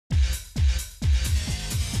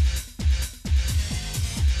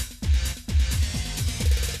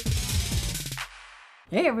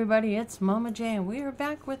Hey everybody, it's Mama J and we are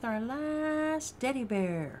back with our last Deddy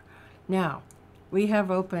bear. Now, we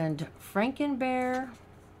have opened Frankenbear.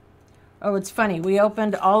 Oh, it's funny. We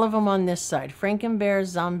opened all of them on this side. Frankenbear,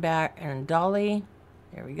 Zombat, and Dolly.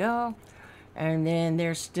 There we go. And then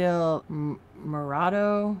there's still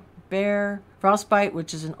Murado Bear, Frostbite,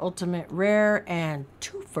 which is an ultimate rare, and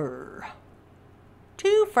Twofer.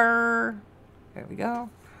 There we go.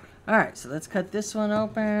 All right, so let's cut this one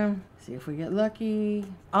open. See if we get lucky.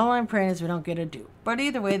 All I'm praying is we don't get a dupe. But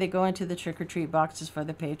either way, they go into the trick-or-treat boxes for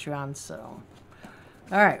the Patreon, so.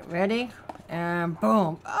 All right, ready? And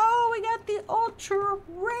boom. Oh, we got the ultra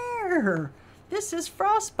rare. This is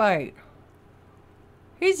Frostbite.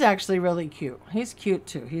 He's actually really cute. He's cute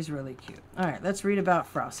too. He's really cute. All right, let's read about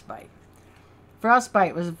Frostbite.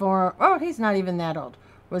 Frostbite was born, oh, he's not even that old.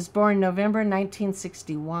 Was born November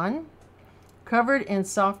 1961. Covered in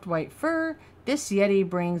soft white fur, this Yeti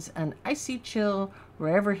brings an icy chill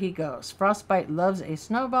wherever he goes. Frostbite loves a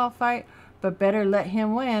snowball fight, but better let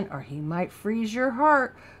him win or he might freeze your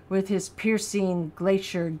heart with his piercing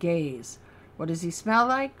glacier gaze. What does he smell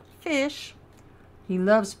like? Fish. He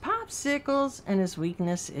loves popsicles and his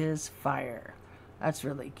weakness is fire. That's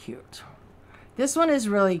really cute. This one is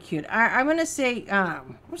really cute. I'm going to say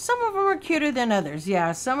some of them are cuter than others.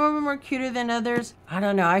 Yeah, some of them are cuter than others. I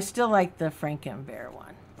don't know. I still like the Frankenbear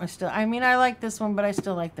one. I like this one, but I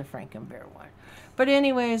still like the Frankenbear one. But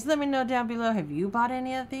anyways, let me know down below. Have you bought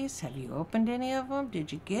any of these? Have you opened any of them?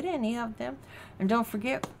 Did you get any of them? And don't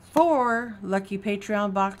forget, 4 lucky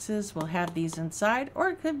Patreon boxes will have these inside, or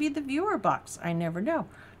it could be the viewer box. I never know.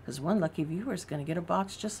 Because one lucky viewer is going to get a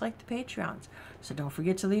box just like the Patreons. So don't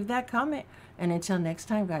forget to leave that comment. And until next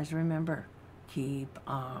time, guys, remember, keep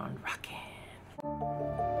on rocking.